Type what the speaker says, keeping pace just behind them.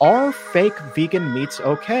Are fake vegan meats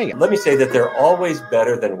okay? Let me say that they're always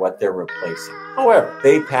better than what they're replacing. However,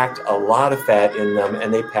 they packed a lot of fat in them,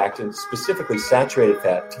 and they packed in specifically saturated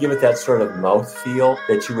fat to give it that sort of mouthfeel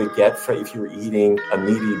that you would get if you were eating a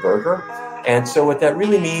meaty burger. And so what that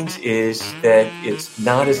really means is that it's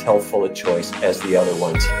not as healthful a choice as the other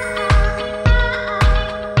ones.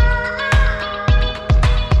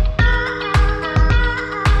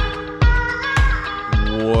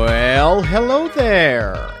 Well, hello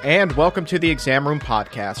there, and welcome to the Exam Room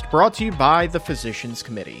Podcast, brought to you by the Physicians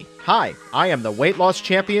Committee. Hi, I am the weight loss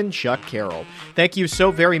champion, Chuck Carroll. Thank you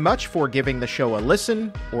so very much for giving the show a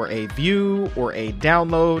listen, or a view, or a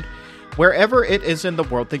download, wherever it is in the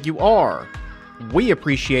world that you are. We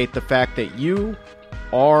appreciate the fact that you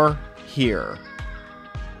are here.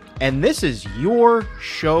 And this is your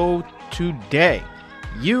show today.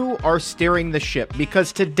 You are steering the ship,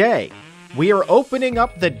 because today we are opening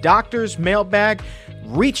up the doctor's mailbag,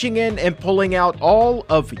 reaching in and pulling out all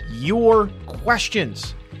of your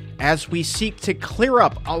questions as we seek to clear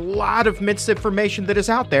up a lot of misinformation that is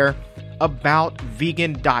out there about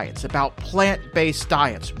vegan diets, about plant-based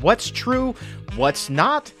diets. What's true, what's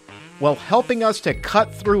not? Well, helping us to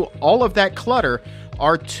cut through all of that clutter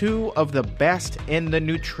are two of the best in the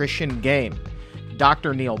nutrition game.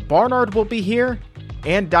 Dr. Neil Barnard will be here,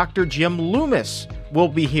 and Dr. Jim Loomis will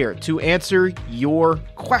be here to answer your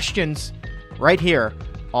questions right here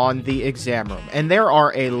on the Exam Room. And there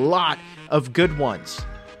are a lot of good ones.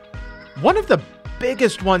 One of the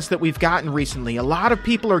biggest ones that we've gotten recently, a lot of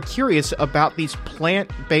people are curious about these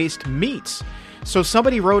plant-based meats. So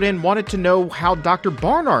somebody wrote in, wanted to know how Dr.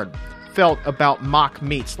 Barnard felt about mock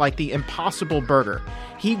meats like the Impossible Burger.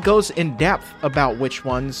 He goes in depth about which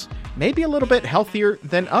ones may be a little bit healthier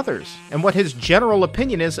than others and what his general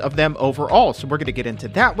opinion is of them overall. So we're going to get into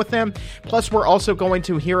that with them. Plus, we're also going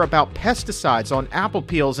to hear about pesticides on apple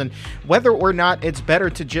peels and whether or not it's better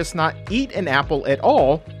to just not eat an apple at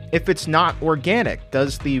all if it's not organic.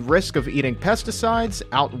 Does the risk of eating pesticides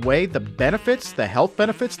outweigh the benefits, the health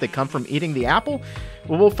benefits that come from eating the apple?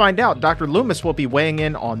 Well, we'll find out. Dr. Loomis will be weighing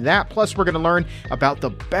in on that. Plus, we're going to learn about the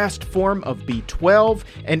best form of B12.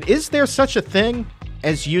 And is there such a thing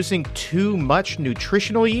as using too much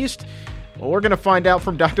nutritional yeast? Well, we're going to find out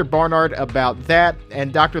from Dr. Barnard about that.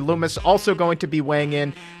 And Dr. Loomis also going to be weighing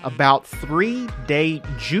in about 3-day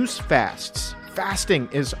juice fasts. Fasting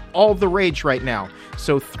is all the rage right now.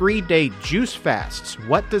 So 3-day juice fasts.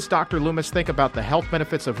 What does Dr. Loomis think about the health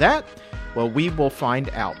benefits of that? Well, we will find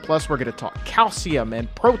out. Plus, we're going to talk calcium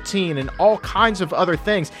and protein and all kinds of other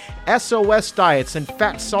things. SOS diets and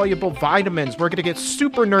fat-soluble vitamins. We're going to get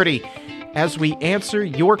super nerdy as we answer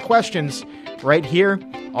your questions right here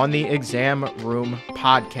on the Exam Room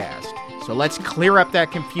Podcast. So let's clear up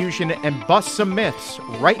that confusion and bust some myths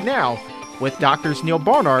right now with Drs. Neil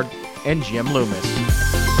Barnard and Jim Loomis.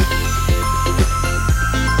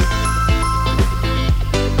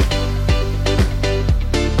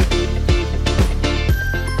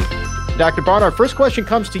 Dr. Barnard, first question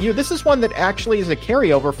comes to you. This is one that actually is a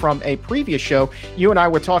carryover from a previous show. You and I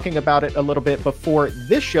were talking about it a little bit before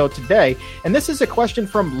this show today. And this is a question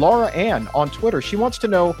from Laura Ann on Twitter. She wants to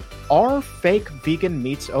know, are fake vegan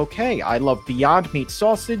meats okay? I love Beyond Meat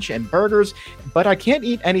sausage and burgers, but I can't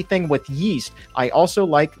eat anything with yeast. I also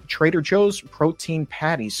like Trader Joe's protein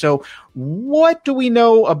patties. So what do we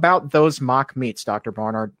know about those mock meats, Dr.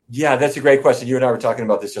 Barnard? Yeah, that's a great question. You and I were talking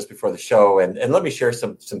about this just before the show, and let me share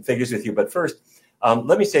some figures with you. But first,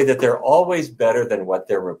 let me say that they're always better than what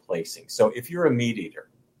they're replacing. So if you're a meat eater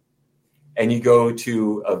and you go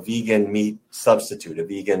to a vegan meat substitute, a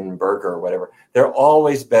vegan burger or whatever, they're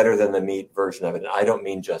always better than the meat version of it. And I don't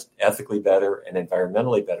mean just ethically better and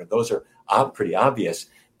environmentally better. Those are pretty obvious.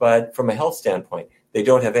 But from a health standpoint, they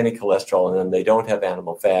don't have any cholesterol in them. They don't have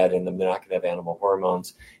animal fat in them. They're not going to have animal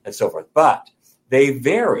hormones and so forth. But they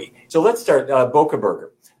vary. So let's start Boca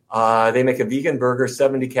Burger. They make a vegan burger,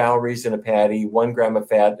 70 calories in a patty, 1 gram of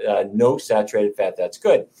fat, no saturated fat. That's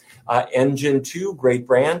good. Engine 2, great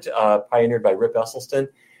brand, pioneered by Rip Esselstyn.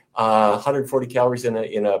 140 calories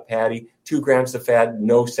in a patty, 2 grams of fat,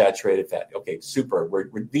 no saturated fat. Okay, super.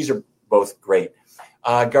 These are both great.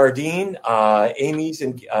 Gardein,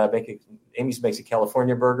 Amy's makes a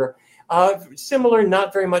California burger. Similar,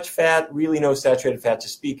 not very much fat, really no saturated fat to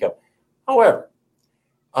speak of. However,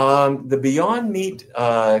 the Beyond Meat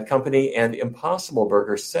company and Impossible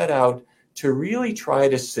Burger set out to really try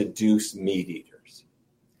to seduce meat eaters.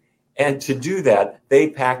 And to do that, they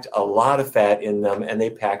packed a lot of fat in them, and they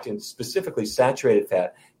packed in specifically saturated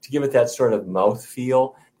fat to give it that sort of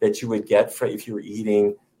mouthfeel that you would get if you were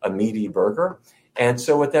eating a meaty burger. And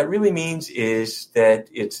so what that really means is that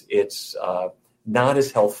it's not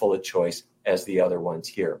as healthful a choice as the other ones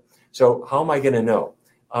here. So how am I going to know?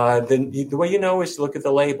 The way you know is to look at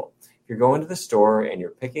the label. If you're going to the store and you're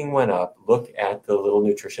picking one up, look at the little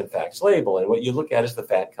nutrition facts label. And what you look at is the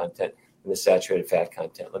fat content and the saturated fat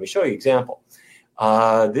content. Let me show you an example.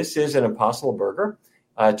 This is an Impossible Burger.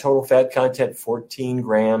 Total fat content, 14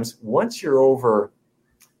 grams. Once you're over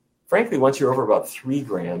about 3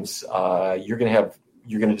 grams, you're going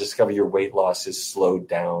to discover your weight loss is slowed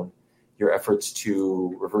down. Your efforts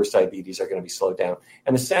to reverse diabetes are going to be slowed down.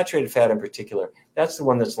 And the saturated fat in particular, that's the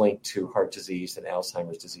one that's linked to heart disease and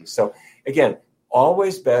Alzheimer's disease. So again,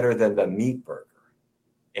 always better than the meat burger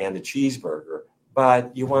and the cheeseburger,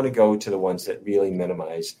 but you want to go to the ones that really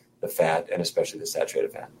minimize the fat and especially the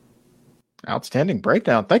saturated fat. Outstanding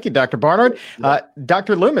breakdown. Thank you, Dr. Barnard.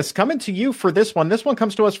 Dr. Loomis, coming to you for this one. This one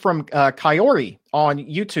comes to us from Kaori on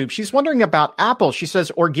YouTube. She's wondering about apples. She says,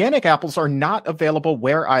 organic apples are not available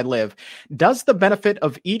where I live. Does the benefit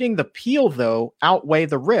of eating the peel, though, outweigh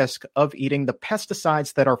the risk of eating the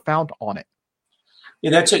pesticides that are found on it? Yeah,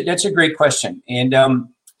 that's a great question. And I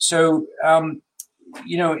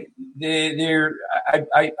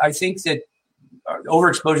think that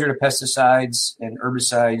overexposure to pesticides and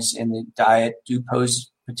herbicides in the diet do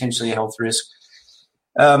pose potentially a health risk.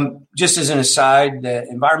 Just as an aside, the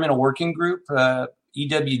Environmental Working Group,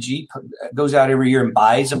 EWG, goes out every year and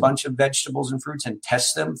buys a bunch of vegetables and fruits and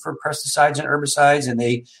tests them for pesticides and herbicides. And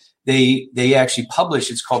they actually publish,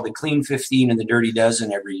 it's called the Clean 15 and the Dirty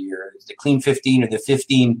Dozen every year. The Clean 15 are the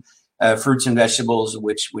 15 fruits and vegetables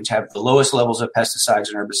which have the lowest levels of pesticides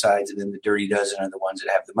and herbicides, and then the Dirty Dozen are the ones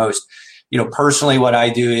that have the most. Personally, what I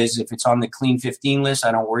do is if it's on the Clean 15 list,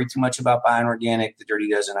 I don't worry too much about buying organic. The Dirty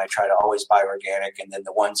Dozen, I try to always buy organic. And then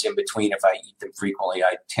the ones in between, if I eat them frequently,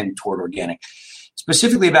 I tend toward organic.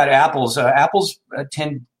 Specifically about apples, apples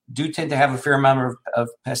tend to have a fair amount of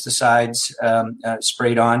pesticides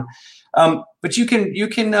sprayed on. But you can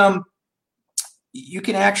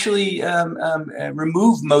actually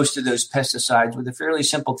remove most of those pesticides with a fairly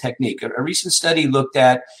simple technique. A recent study looked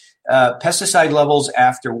at pesticide levels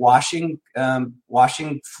after washing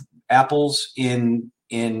apples in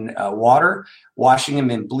water, washing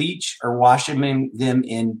them in bleach, or washing them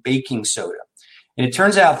in baking soda. And it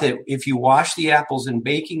turns out that if you wash the apples in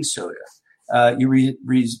baking soda, you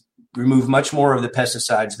remove much more of the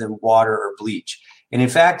pesticides than water or bleach. And in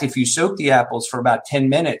fact, if you soak the apples for about 10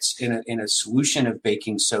 minutes in a solution of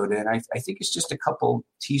baking soda, and I think it's just a couple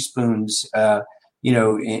teaspoons,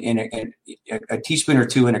 in a teaspoon or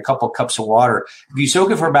two in a couple cups of water. If you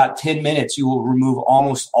soak it for about 10 minutes, you will remove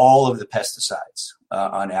almost all of the pesticides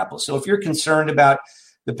on apples. So if you're concerned about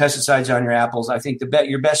the pesticides on your apples, I think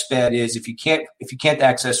your best bet is, if you can't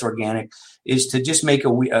access organic, is to just make a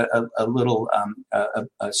little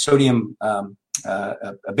sodium a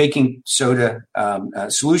baking soda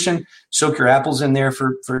solution, soak your apples in there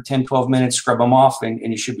for 10, 12 minutes, scrub them off, and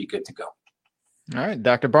you should be good to go. All right,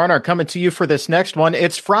 Dr. Barnard, coming to you for this next one.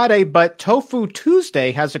 It's Friday, but Tofu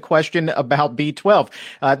Tuesday has a question about B12.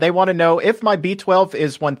 They want to know, if my B12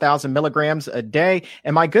 is 1,000 milligrams a day,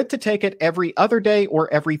 am I good to take it every other day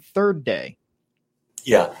or every third day?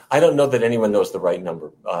 Yeah, I don't know that anyone knows the right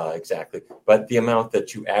number exactly, but the amount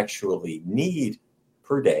that you actually need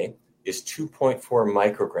per day is 2.4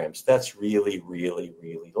 micrograms. That's really, really,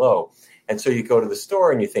 really low. And so you go to the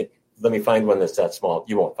store and you think, let me find one that's that small.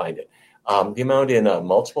 You won't find it. The amount in a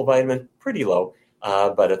multiple vitamin, pretty low,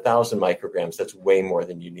 but 1,000 micrograms, that's way more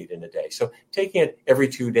than you need in a day. So taking it every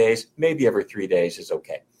 2 days, maybe every 3 days is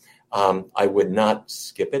okay. I would not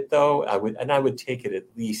skip it though. I would take it at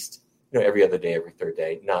least every other day, every third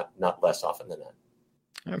day, not less often than that.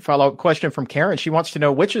 A follow-up question from Karen. She wants to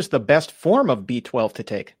know, which is the best form of B12 to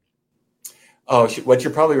take? Oh, what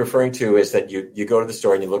you're probably referring to is that you go to the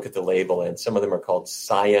store and you look at the label, and some of them are called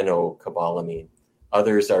cyanocobalamin.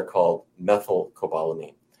 Others are called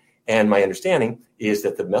methylcobalamin. And my understanding is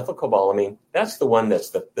that the methylcobalamin, that's the one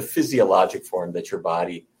that's the physiologic form that your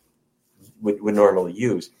body would normally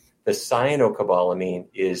use. The cyanocobalamin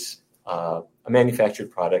is a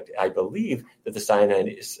manufactured product. I believe that the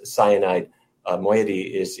cyanide moiety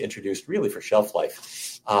is introduced really for shelf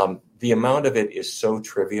life. The amount of it is so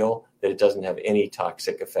trivial that it doesn't have any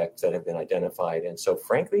toxic effects that have been identified. And so,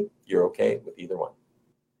 frankly, you're okay with either one.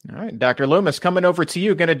 All right, Dr. Loomis, coming over to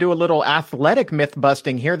you, going to do a little athletic myth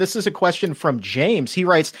busting here. This is a question from James. He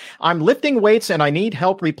writes, I'm lifting weights and I need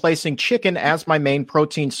help replacing chicken as my main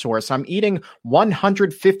protein source. I'm eating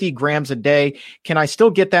 150 grams a day. Can I still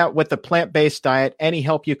get that with a plant-based diet? Any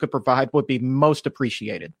help you could provide would be most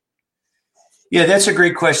appreciated. Yeah, that's a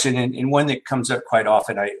great question, and one that comes up quite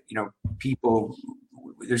often. People,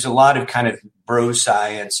 there's a lot of kind of bro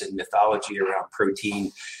science and mythology around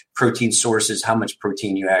protein sources, how much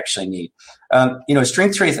protein you actually need. A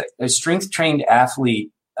strength trained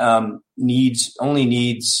athlete only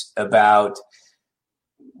needs about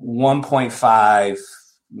 1.5,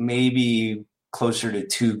 maybe closer to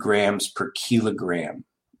 2 grams per kilogram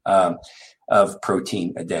of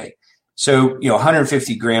protein a day. So,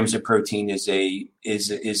 150 grams of protein is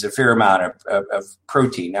a fair amount of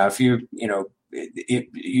protein. Now, if you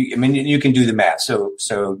can do the math.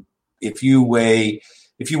 So if you weighed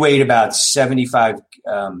about 75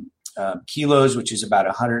 kilos, which is about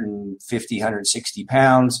 150, 160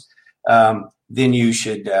 pounds, then you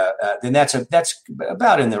should, then that's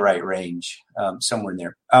about in the right range, somewhere in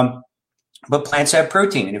there. But plants have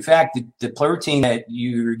protein. And in fact, the protein that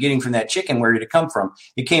you're getting from that chicken, where did it come from?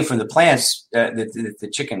 It came from the plants that the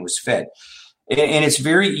chicken was fed. And it's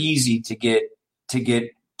very easy to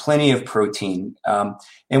get plenty of protein.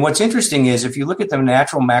 And what's interesting is if you look at the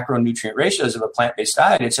natural macronutrient ratios of a plant-based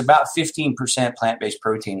diet, it's about 15% plant-based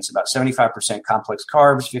protein. It's about 75% complex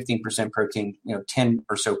carbs, 15% protein, 10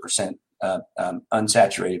 or so percent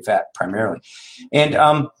unsaturated fat primarily.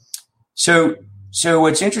 And so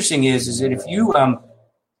what's interesting is that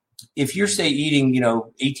if you're say eating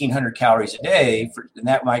 1,800 calories a day, and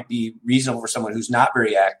that might be reasonable for someone who's not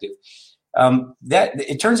very active, that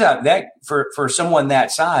it turns out that for someone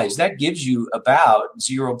that size, that gives you about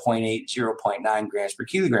 0.8, 0.9 grams per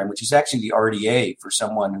kilogram, which is actually the RDA for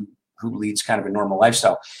someone who leads kind of a normal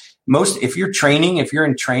lifestyle. If you're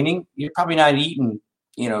in training, you're probably not eating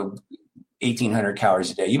 1,800 calories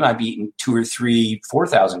a day. You might be eating 2 or 3,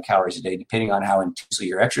 4,000 calories a day, depending on how intensely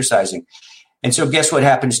you're exercising. And so guess what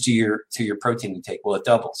happens to your protein intake? Well, it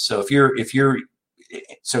doubles. So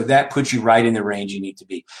so that puts you right in the range you need to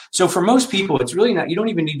be. So for most people, it's really not, you don't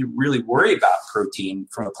even need to really worry about protein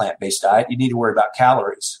from a plant-based diet. You need to worry about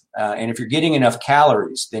calories. And if you're getting enough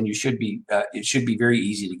calories, then it should be very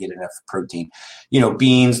easy to get enough protein.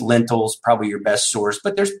 Beans, lentils, probably your best source,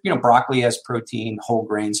 but there's, broccoli has protein, whole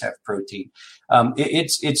grains have protein.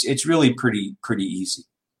 It's really pretty easy.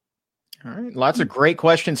 All right. Lots of great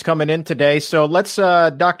questions coming in today. So let's,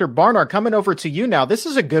 Dr. Barnard, coming over to you now. This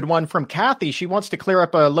is a good one from Kathy. She wants to clear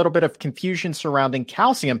up a little bit of confusion surrounding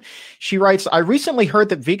calcium. She writes, I recently heard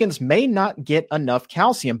that vegans may not get enough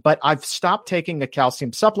calcium, but I've stopped taking a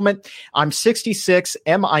calcium supplement. I'm 66.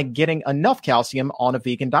 Am I getting enough calcium on a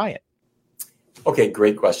vegan diet? Okay,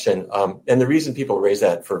 great question. And the reason people raise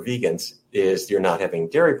that for vegans is you're not having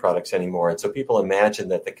dairy products anymore. And so people imagine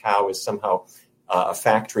that the cow is somehow a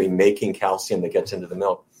factory making calcium that gets into the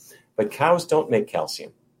milk. But cows don't make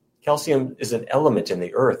calcium. Calcium is an element in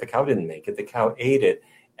the earth. The cow didn't make it. The cow ate it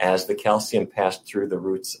as the calcium passed through the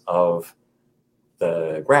roots of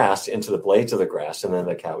the grass into the blades of the grass, and then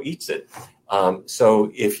the cow eats it.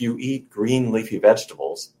 So if you eat green leafy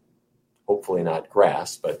vegetables, hopefully not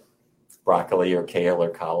grass, but broccoli or kale or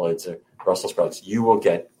collards or Brussels sprouts, you will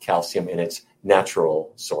get calcium in its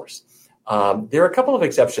natural source. There are a couple of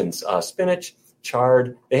exceptions. Spinach,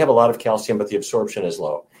 chard, they have a lot of calcium, but the absorption is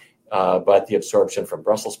low. But the absorption from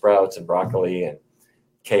Brussels sprouts and broccoli and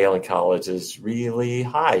kale and collards is really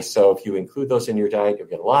high. So if you include those in your diet, you'll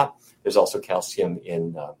get a lot. There's also calcium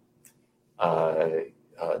in the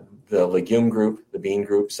legume group, the bean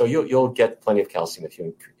group. So you'll get plenty of calcium if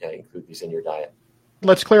you include these in your diet.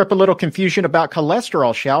 Let's clear up a little confusion about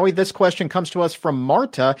cholesterol, shall we? This question comes to us from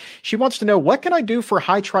Marta. She wants to know, what can I do for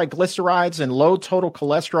high triglycerides and low total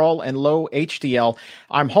cholesterol and low HDL?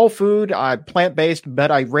 I'm whole food, I'm plant-based, but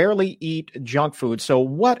I rarely eat junk food. So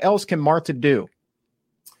what else can Marta do?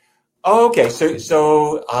 Okay,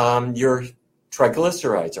 so your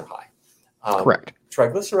triglycerides are high. Correct.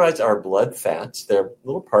 Triglycerides are blood fats. They're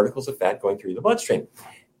little particles of fat going through the bloodstream.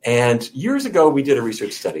 And years ago, we did a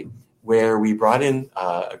research study where we brought in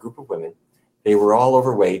a group of women. They were all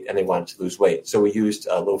overweight and they wanted to lose weight. So we used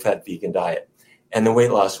a low-fat vegan diet. And the weight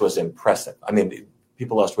loss was impressive. I mean,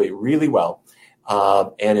 people lost weight really well.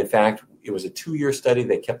 And in fact, it was a 2-year study.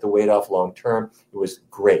 They kept the weight off long-term. It was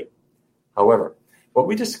great. However, what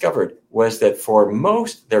we discovered was that for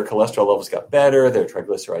most, their cholesterol levels got better, their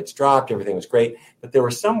triglycerides dropped, everything was great. But there were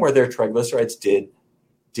some where their triglycerides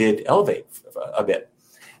did elevate a bit.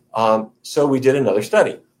 So we did another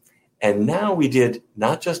study. And now we did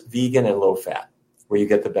not just vegan and low fat, where you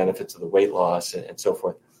get the benefits of the weight loss and so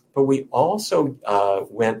forth, but we also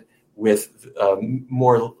went with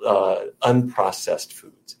more unprocessed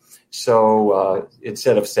foods. So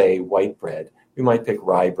instead of, say, white bread, we might pick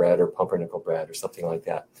rye bread or pumpernickel bread or something like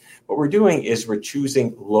that. What we're doing is we're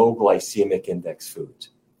choosing low glycemic index foods.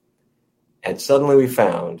 And suddenly we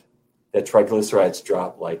found that triglycerides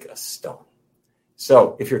drop like a stone.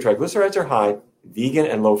 So if your triglycerides are high, vegan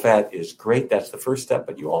and low fat is great. That's the first step,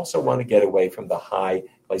 but you also want to get away from the high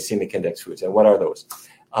glycemic index foods. And what are those?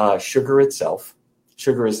 Sugar itself.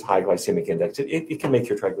 Sugar is high glycemic index. It can make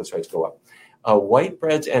your triglycerides go up. White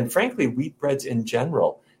breads and, frankly, wheat breads in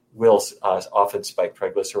general will often spike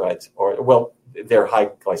triglycerides, they're high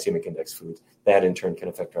glycemic index foods. That, in turn, can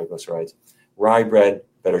affect triglycerides. Rye bread,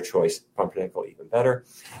 better choice. Pumpernickel, even better.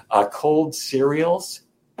 Cold cereals,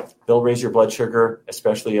 they'll raise your blood sugar,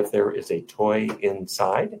 especially if there is a toy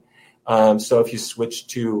inside. So if you switch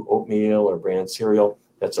to oatmeal or bran cereal,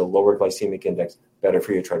 that's a lower glycemic index, better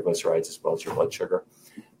for your triglycerides as well as your blood sugar.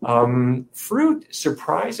 Fruit,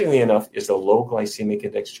 surprisingly enough, is a low glycemic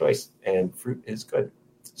index choice, and fruit is good.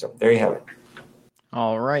 So there you have it.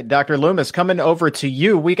 All right, Dr. Loomis, coming over to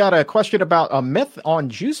you. We got a question about a myth on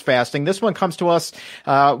juice fasting. This one comes to us,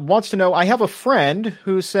 wants to know, I have a friend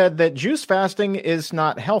who said that juice fasting is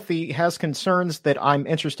not healthy, has concerns that I'm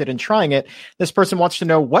interested in trying it. This person wants to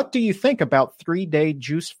know, what do you think about 3-day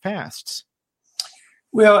juice fasts?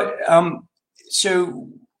 Well, so,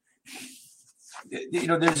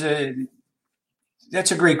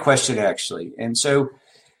 that's a great question, actually. And so,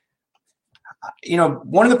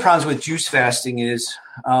 one of the problems with juice fasting is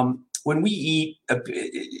when we eat,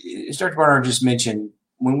 as Dr. Barnard just mentioned,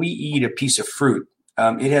 when we eat a piece of fruit,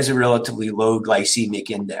 it has a relatively low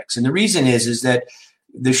glycemic index. And the reason is that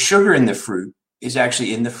the sugar in the fruit is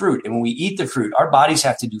actually in the fruit. And when we eat the fruit, our bodies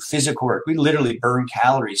have to do physical work. We literally burn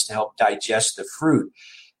calories to help digest the fruit.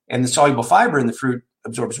 And the soluble fiber in the fruit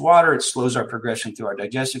absorbs water. It slows our progression through our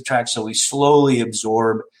digestive tract. So we slowly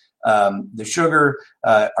absorb the sugar.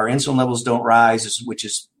 Our insulin levels don't rise, which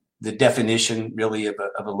is the definition really of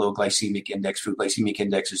a low glycemic index food. Glycemic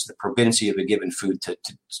index is the propensity of a given food to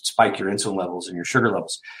spike your insulin levels and your sugar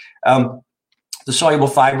levels. The soluble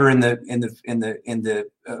fiber in the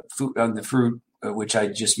fruit, on the fruit, which I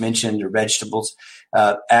just mentioned, or vegetables,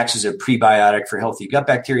 acts as a prebiotic for healthy gut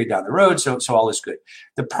bacteria down the road. So all is good.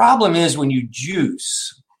 The problem is when you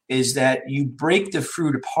juice is that you break the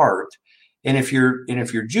fruit apart. And if you're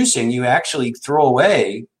juicing, you actually throw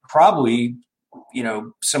away probably,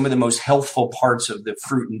 some of the most healthful parts of the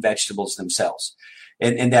fruit and vegetables themselves.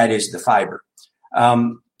 And that is the fiber.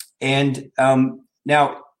 Now,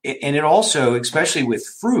 and it also, especially with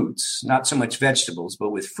fruits, not so much vegetables, but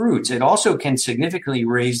with fruits, it also can significantly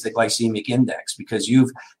raise the glycemic index because you've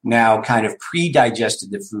now kind of pre-digested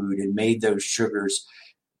the food and made those sugars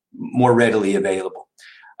more readily available.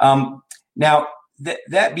 Now,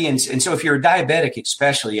 that being, and so if you're a diabetic,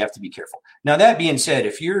 especially, you have to be careful. Now, that being said,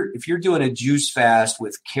 if you're doing a juice fast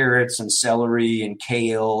with carrots and celery and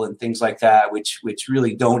kale and things like that, which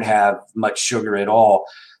really don't have much sugar at all,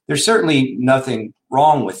 there's certainly nothing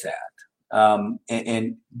wrong with that.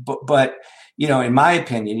 But in my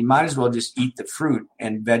opinion, you might as well just eat the fruit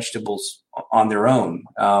and vegetables on their own,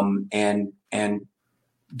 and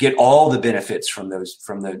get all the benefits from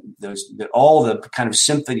all the kind of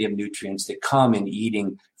symphony of nutrients that come in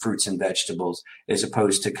eating fruits and vegetables, as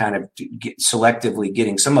opposed to kind of selectively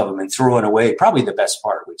getting some of them and throwing away probably the best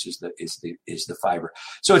part, which is the fiber.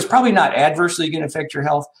 So it's probably not adversely going to affect your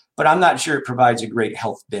health, but I'm not sure it provides a great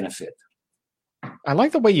health benefit. I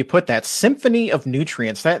like the way you put that, symphony of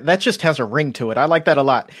nutrients. That just has a ring to it. I like that a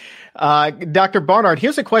lot. Dr. Barnard,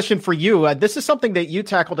 here's a question for you. This is something that you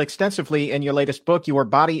tackled extensively in your latest book, Your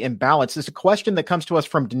Body in Balance. This is a question that comes to us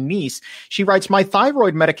from Denise. She writes, my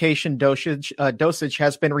thyroid medication dosage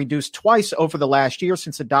has been reduced twice over the last year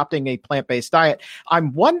since adopting a plant-based diet.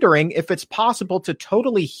 I'm wondering if it's possible to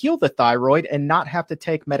totally heal the thyroid and not have to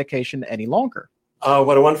take medication any longer.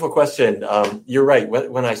 What a wonderful question. You're right.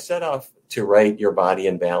 When I set off to write Your Body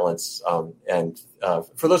in Balance, and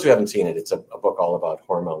for those who haven't seen it, it's a book all about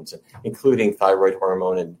hormones, including thyroid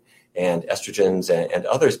hormone and estrogens and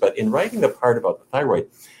others. But in writing the part about the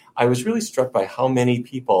thyroid, I was really struck by how many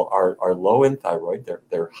people are low in thyroid.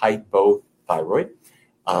 They're hypothyroid.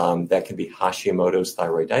 That can be Hashimoto's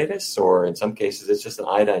thyroiditis, or in some cases, it's just an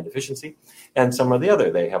iodine deficiency. And some are the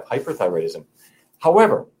other. They have hyperthyroidism.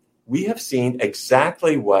 However, we have seen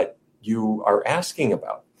exactly what you are asking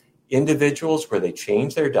about. Individuals where they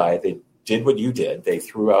changed their diet, they did what you did. They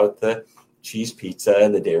threw out the cheese pizza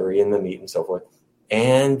and the dairy and the meat and so forth.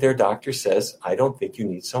 And their doctor says, I don't think you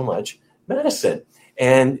need so much medicine.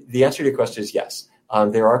 And the answer to your question is yes.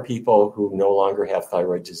 There are people who no longer have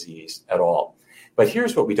thyroid disease at all. But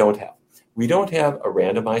here's what we don't have. We don't have a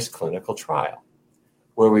randomized clinical trial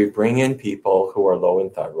where we bring in people who are low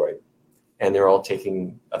in thyroid and they're all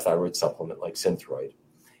taking a thyroid supplement like Synthroid.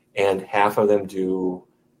 And half of them do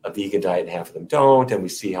a vegan diet and half of them don't, and we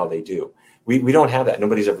see how they do. We don't have that.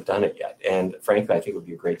 Nobody's ever done it yet. And frankly, I think it would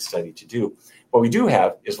be a great study to do. What we do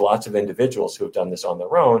have is lots of individuals who have done this on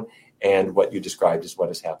their own, and what you described is what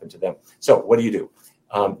has happened to them. So what do?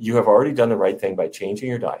 You have already done the right thing by changing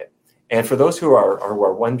your diet. And for those who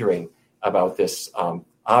are wondering about this,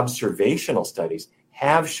 observational studies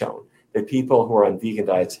have shown that people who are on vegan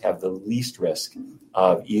diets have the least risk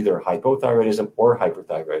of either hypothyroidism or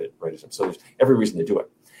hyperthyroidism. So there's every reason to do it.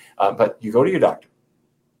 But you go to your doctor.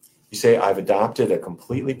 You say, I've adopted a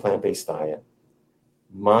completely plant-based diet.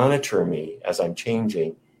 Monitor me as I'm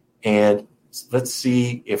changing, and let's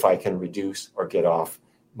see if I can reduce or get off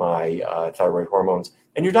my thyroid hormones.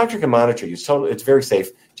 And your doctor can monitor you. So it's very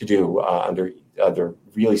safe to do under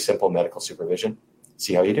really simple medical supervision.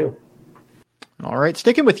 See how you do. All right.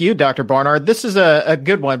 Sticking with you, Dr. Barnard, this is a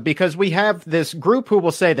good one because we have this group who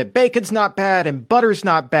will say that bacon's not bad and butter's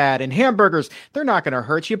not bad and hamburgers, they're not going to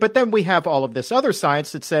hurt you. But then we have all of this other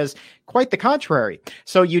science that says quite the contrary.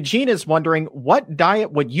 So Eugene is wondering, what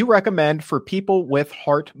diet would you recommend for people with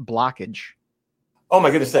heart blockage? Oh, my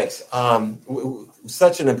goodness, thanks.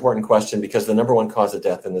 Such an important question because the number one cause of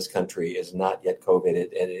death in this country is not yet COVID.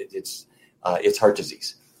 It's heart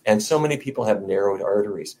disease. And so many people have narrowed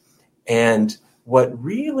arteries. And what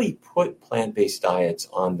really put plant-based diets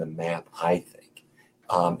on the map, I think,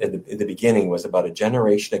 in the beginning was about a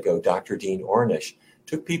generation ago, Dr. Dean Ornish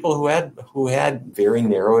took people who had very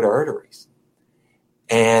narrowed arteries.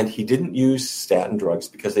 And he didn't use statin drugs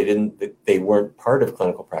because they weren't part of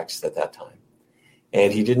clinical practice at that time.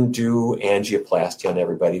 And he didn't do angioplasty on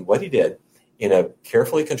everybody. What he did in a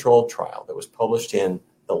carefully controlled trial that was published in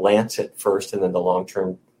The Lancet first, and then the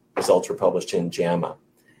long-term results were published in JAMA.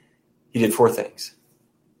 He did 4 things: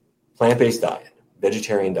 plant-based diet,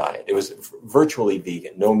 vegetarian diet. It was virtually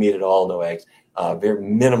vegan, no meat at all, no eggs, very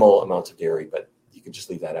minimal amounts of dairy, but you could just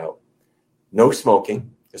leave that out. No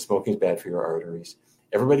smoking, because smoking is bad for your arteries.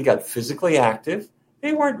 Everybody got physically active.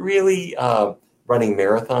 They weren't really running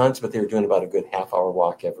marathons, but they were doing about a good half-hour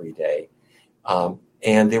walk every day.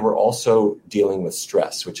 And they were also dealing with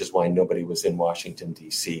stress, which is why nobody was in Washington,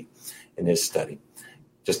 D.C. in his study.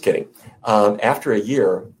 Just kidding. After a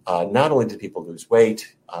year, not only did people lose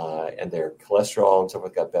weight and their cholesterol and so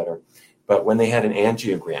forth got better, but when they had an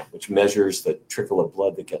angiogram, which measures the trickle of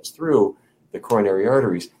blood that gets through the coronary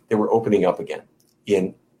arteries, they were opening up again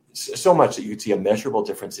in so much that you could see a measurable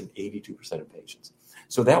difference in 82% of patients.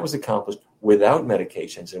 So that was accomplished without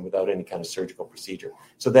medications and without any kind of surgical procedure.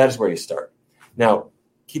 So that is where you start. Now,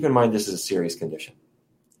 keep in mind this is a serious condition.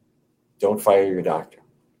 Don't fire your doctor.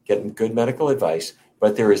 Get good medical advice.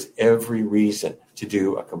 But there is every reason to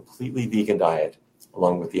do a completely vegan diet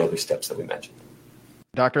along with the other steps that we mentioned.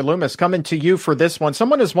 Dr. Loomis, coming to you for this one.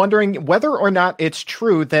 Someone is wondering whether or not it's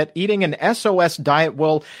true that eating an SOS diet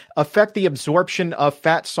will affect the absorption of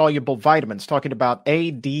fat-soluble vitamins, talking about A,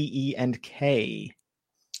 D, E, and K.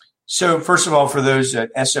 So first of all, for those,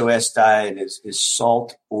 SOS diet is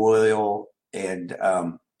salt, oil, and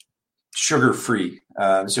sugar-free.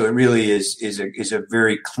 So it really is a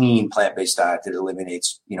very clean plant-based diet that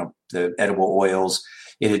eliminates, the edible oils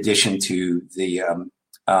in addition to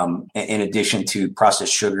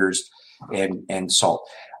processed sugars and salt.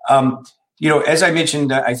 As I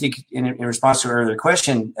mentioned, I think in response to an earlier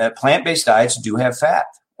question, plant-based diets do have fat,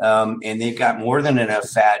 and they've got more than enough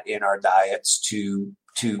fat in our diets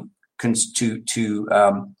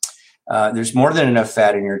there's more than enough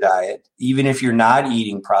fat in your diet, even if you're not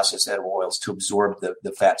eating processed edible oils, to absorb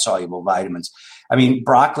the fat-soluble vitamins. I mean,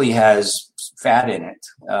 broccoli has fat in it.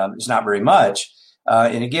 It's not very much.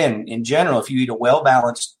 And again, in general, if you eat a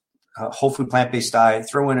well-balanced whole food plant-based diet,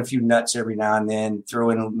 throw in a few nuts every now and then, throw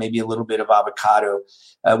in maybe a little bit of avocado,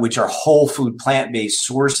 which are whole food plant-based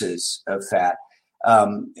sources of fat.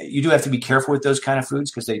 You do have to be careful with those kind of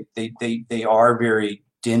foods because they are very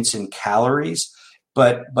dense in calories.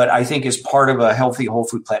 But I think as part of a healthy whole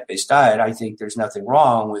food plant-based diet, I think there's nothing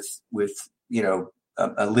wrong with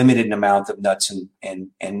a limited amount of nuts and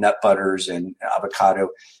nut butters and avocado.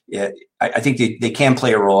 I think they can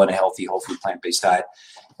play a role in a healthy whole food plant-based diet.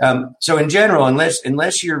 So in general,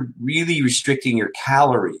 unless you're really restricting your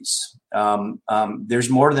calories, there's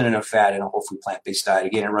more than enough fat in a whole food plant-based diet.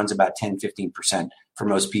 Again, it runs about 10-15% for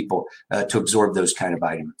most people to absorb those kind of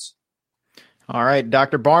vitamins. All right,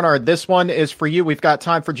 Dr. Barnard, this one is for you. We've got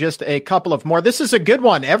time for just a couple of more. This is a good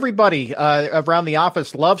one. Everybody around the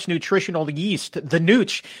office loves nutritional yeast, the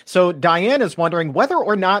nooch. So Diane is wondering whether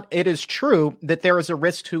or not it is true that there is a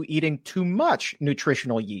risk to eating too much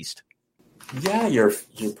nutritional yeast. Yeah, you're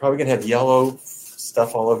probably going to have yellow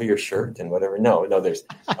stuff all over your shirt and whatever. No, there's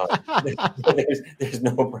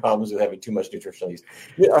no problems with having too much nutritional yeast.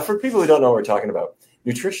 For people who don't know what we're talking about,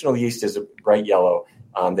 nutritional yeast is a bright yellow.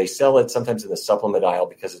 They sell it sometimes in the supplement aisle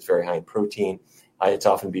because it's very high in protein. It's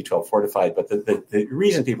often B12 fortified, but the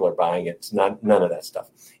reason people are buying it's none of that stuff.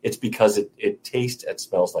 It's because it tastes and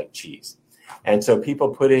smells like cheese. And so people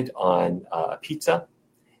put it on pizza.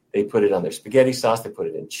 They put it on their spaghetti sauce. They put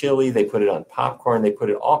it in chili. They put it on popcorn. They put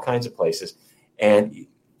it all kinds of places. And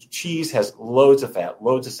cheese has loads of fat,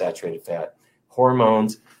 loads of saturated fat,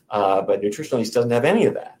 hormones, but nutritional yeast doesn't have any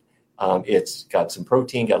of that. It's got some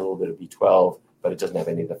protein, got a little bit of B12, but it doesn't have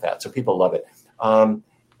any of the fat. So people love it.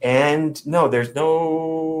 And no, there's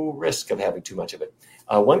no risk of having too much of it.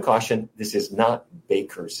 One caution, this is not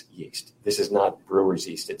baker's yeast. This is not brewer's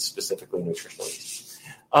yeast. It's specifically nutritional yeast.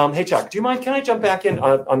 Hey, Chuck, do you mind? Can I jump back in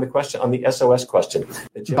on the question, on the SOS question?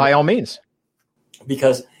 By all means.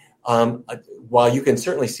 Because while you can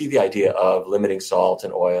certainly see the idea of limiting salt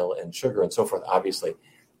and oil and sugar and so forth, obviously,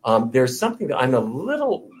 there's something that I'm a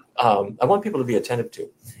little, I want people to be attentive to.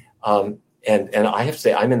 And I have to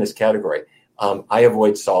say, I'm in this category. I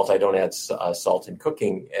avoid salt. I don't add salt in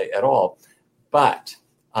cooking at all. But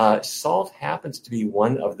salt happens to be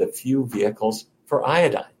one of the few vehicles for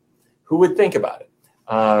iodine. Who would think about it?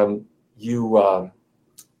 You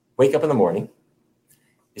wake up in the morning,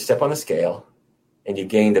 you step on the scale, and you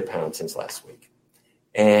gained a pound since last week.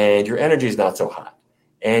 And your energy is not so hot.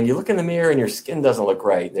 And you look in the mirror and your skin doesn't look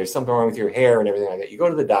right. There's something wrong with your hair and everything like that. You go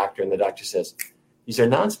to the doctor and the doctor says, these are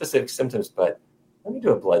non-specific symptoms, but let me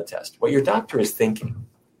do a blood test. What your doctor is thinking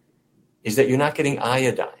is that you're not getting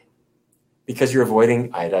iodine because you're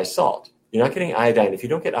avoiding iodized salt. You're not getting iodine. If you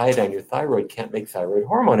don't get iodine, your thyroid can't make thyroid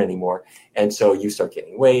hormone anymore. And so you start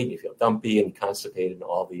getting weight, and you feel dumpy and constipated and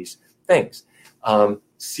all these things.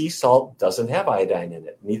 Sea salt doesn't have iodine in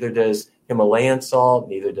it. Neither does Himalayan salt.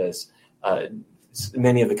 Neither does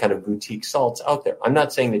many of the kind of boutique salts out there. I'm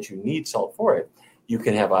not saying that you need salt for it. You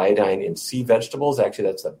can have iodine in sea vegetables. Actually,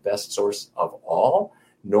 that's the best source of all.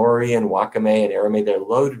 Nori and wakame and aramid, they're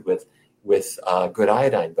loaded with good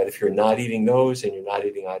iodine. But if you're not eating those and you're not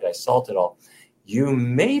eating iodized salt at all, you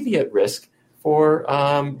may be at risk for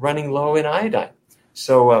running low in iodine.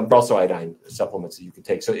 So also iodine supplements that you can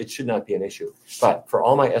take. So it should not be an issue. But for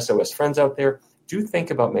all my SOS friends out there, do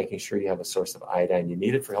think about making sure you have a source of iodine. You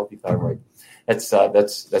need it for healthy thyroid. That's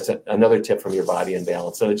another tip from your body and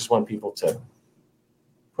balance. So I just want people to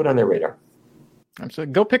put on their radar. So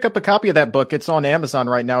go pick up a copy of that book. It's on Amazon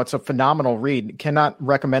right now. It's a phenomenal read. Cannot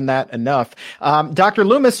recommend that enough. Dr.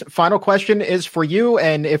 Loomis, final question is for you.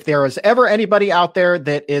 And if there is ever anybody out there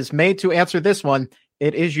that is made to answer this one,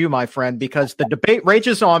 it is you, my friend, because the debate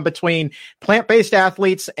rages on between plant-based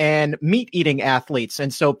athletes and meat-eating athletes.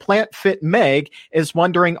 And so Plant Fit Meg is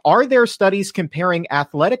wondering, are there studies comparing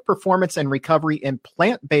athletic performance and recovery in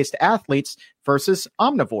plant-based athletes versus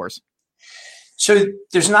omnivores? So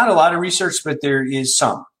there's not a lot of research, but there is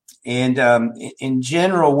some. And in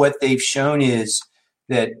general, what they've shown is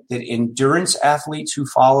that endurance athletes who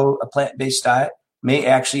follow a plant-based diet may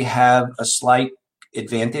actually have a slight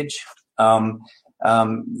advantage.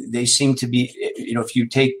 They seem to be, if you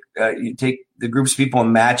take the groups of people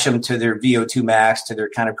and match them to their VO2 max, to their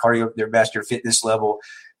kind of cardiovascular fitness level,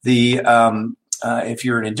 if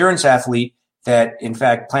you're an endurance athlete, that in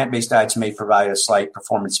fact plant-based diets may provide a slight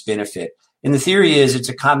performance benefit. And the theory is it's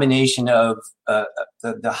a combination of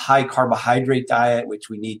the high carbohydrate diet, which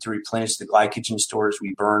we need to replenish the glycogen stores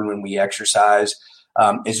we burn when we exercise,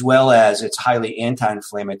 as well as it's highly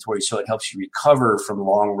anti-inflammatory, so it helps you recover from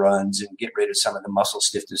long runs and get rid of some of the muscle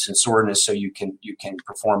stiffness and soreness, so you can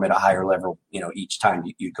perform at a higher level, each time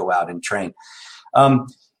you go out and train.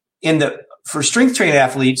 For strength trained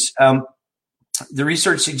athletes, the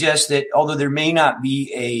research suggests that although there may not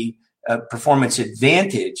be a performance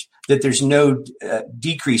advantage, that there's no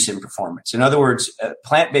decrease in performance. In other words,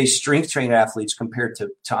 plant-based strength-trained athletes compared to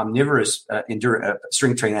omnivorous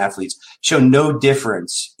strength-trained athletes show no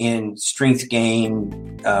difference in strength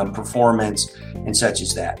gain, performance, and such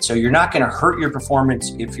as that. So you're not going to hurt your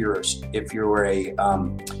performance if you're a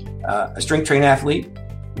strength-trained athlete.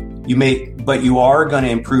 But you are going to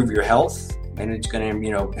improve your health. And it's going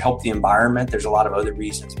to, help the environment. There's a lot of other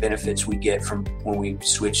benefits we get from when we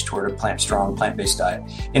switch toward a plant-based diet.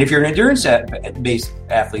 And if you're an endurance-based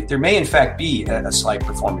athlete, there may in fact be a slight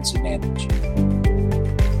performance advantage.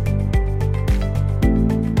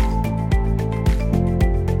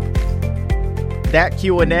 that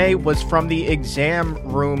Q&A was from the Exam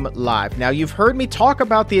Room Live. Now, you've heard me talk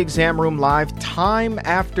about the Exam Room Live time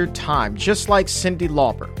after time, just like Cyndi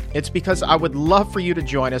Lauper. It's because I would love for you to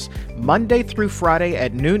join us Monday through Friday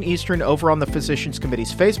at noon Eastern over on the Physicians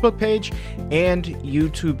Committee's Facebook page and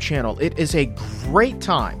YouTube channel. It is a great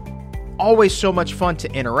time. Always so much fun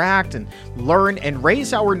to interact and learn and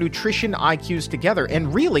raise our nutrition IQs together.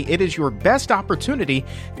 And really, it is your best opportunity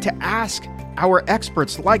to ask our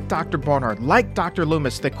experts like Dr. Barnard, like Dr.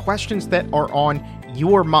 Loomis, the questions that are on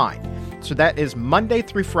your mind. So that is Monday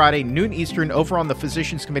through Friday, noon Eastern, over on the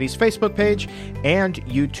Physicians Committee's Facebook page and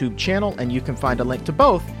YouTube channel. And you can find a link to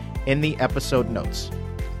both in the episode notes.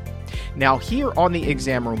 Now, here on the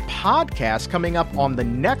Exam Room podcast, coming up on the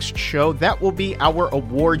next show, that will be our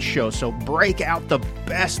award show. So break out the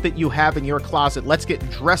best that you have in your closet. Let's get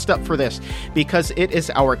dressed up for this because it is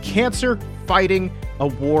our Cancer Fighting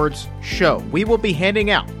Awards show. We will be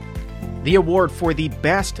handing out the award for the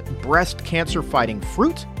best breast cancer fighting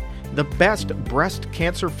fruit, the best breast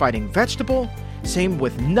cancer fighting vegetable, same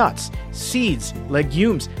with nuts, seeds,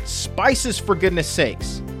 legumes, spices, for goodness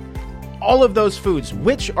sakes. All of those foods,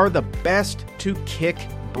 which are the best to kick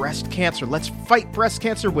breast cancer. Let's fight breast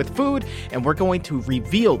cancer with food, and we're going to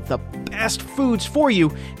reveal the best foods for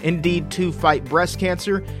you, indeed, to fight breast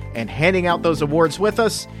cancer. And handing out those awards with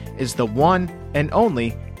us is the one and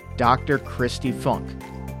only Dr. Christy Funk.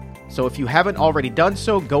 So if you haven't already done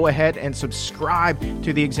so, go ahead and subscribe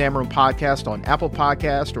to the Exam Room podcast on Apple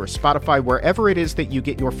Podcast or Spotify, wherever it is that you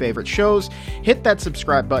get your favorite shows. Hit that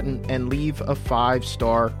subscribe button and leave a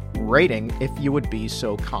 5-star rating if you would be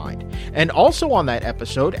so kind. And also on that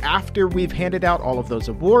episode, after we've handed out all of those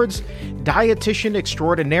awards, dietitian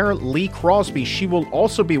extraordinaire Lee Crosby, she will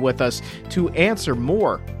also be with us to answer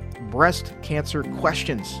more breast cancer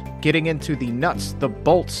questions, getting into the nuts, the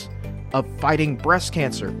bolts of fighting breast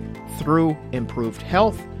cancer through improved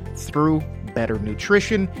health, through better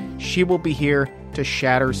nutrition. She will be here to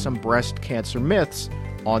shatter some breast cancer myths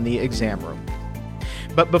on the Exam Room.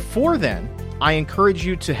 But before then, I encourage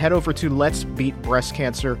you to head over to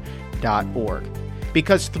letsbeatbreastcancer.org,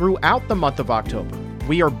 because throughout the month of October,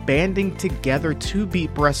 we are banding together to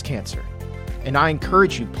beat breast cancer. And I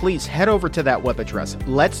encourage you, please head over to that web address,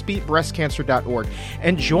 letsbeatbreastcancer.org,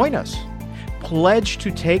 and join us. Pledge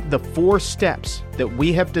to take the 4 steps that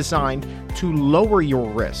we have designed to lower your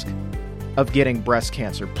risk of getting breast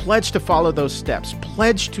cancer. Pledge to follow those steps.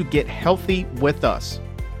 Pledge to get healthy with us.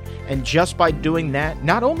 And just by doing that,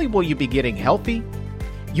 not only will you be getting healthy,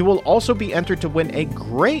 you will also be entered to win a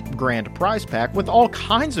great grand prize pack with all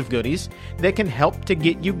kinds of goodies that can help to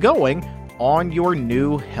get you going on your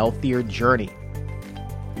new, healthier journey.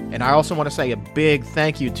 And I also want to say a big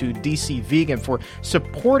thank you to DC Vegan for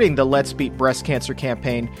supporting the Let's Beat Breast Cancer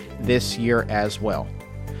campaign this year as well.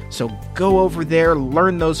 So go over there,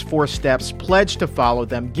 learn those 4 steps, pledge to follow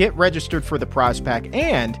them, get registered for the prize pack,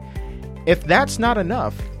 and if that's not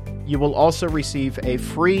enough, you will also receive a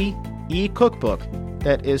free e-cookbook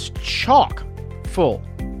that is chock full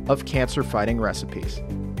of cancer-fighting recipes.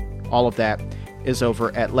 All of that is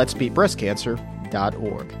over at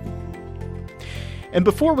letsbeatbreastcancer.org. And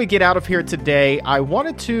before we get out of here today, I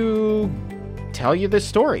wanted to tell you this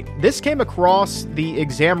story. This came across the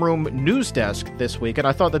Exam Room news desk this week, and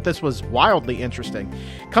I thought that this was wildly interesting.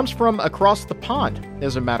 It comes from across the pond,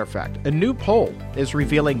 as a matter of fact. A new poll is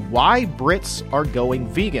revealing why Brits are going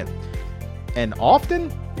vegan. And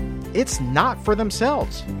often, it's not for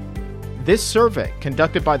themselves. This survey,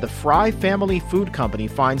 conducted by the Fry Family Food Company,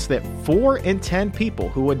 finds that 4 in 10 people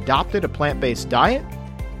who adopted a plant-based diet,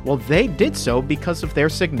 well, they did so because of their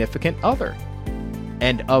significant other.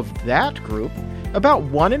 And of that group, about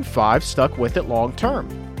 1 in 5 stuck with it long term.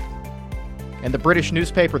 And the British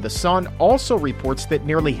newspaper The Sun also reports that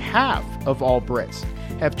nearly half of all Brits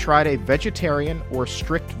have tried a vegetarian or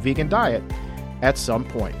strict vegan diet at some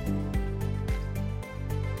point.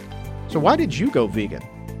 So why did you go vegan?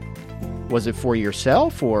 Was it for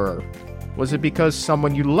yourself, or was it because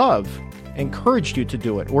someone you love encouraged you to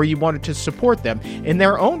do it, or you wanted to support them in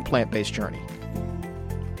their own plant-based journey?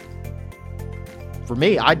 For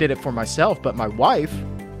me, I did it for myself, but my wife,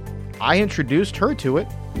 I introduced her to it.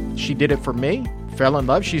 She did it for me, fell in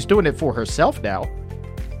love. She's doing it for herself now.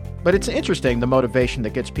 But it's interesting, the motivation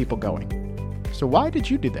that gets people going. So why did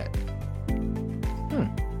you do that?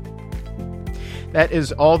 That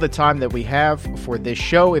is all the time that we have for this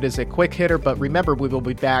show. It is a quick hitter, but remember, we will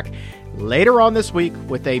be back later on this week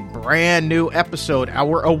with a brand new episode,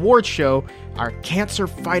 our award show, our Cancer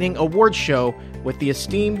Fighting Award show with the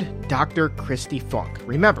esteemed Dr. Christy Funk.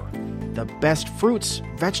 Remember, the best fruits,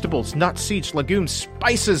 vegetables, nuts, seeds, legumes,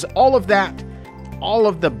 spices, all of that all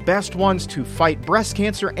of the best ones to fight breast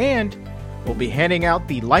cancer, and we'll be handing out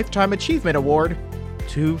the Lifetime Achievement Award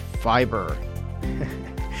to Fiber.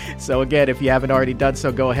 So again, if you haven't already done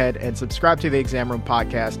so, go ahead and subscribe to the Exam Room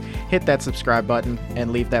Podcast, hit that subscribe button,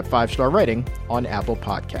 and leave that 5-star rating on Apple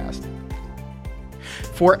Podcast.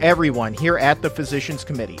 For everyone here at the Physicians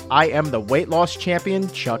Committee, I am the weight loss champion,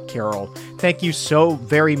 Chuck Carroll. Thank you so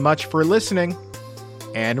very much for listening.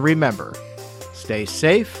 And remember, stay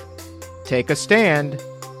safe, take a stand,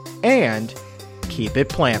 and keep it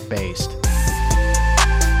plant-based.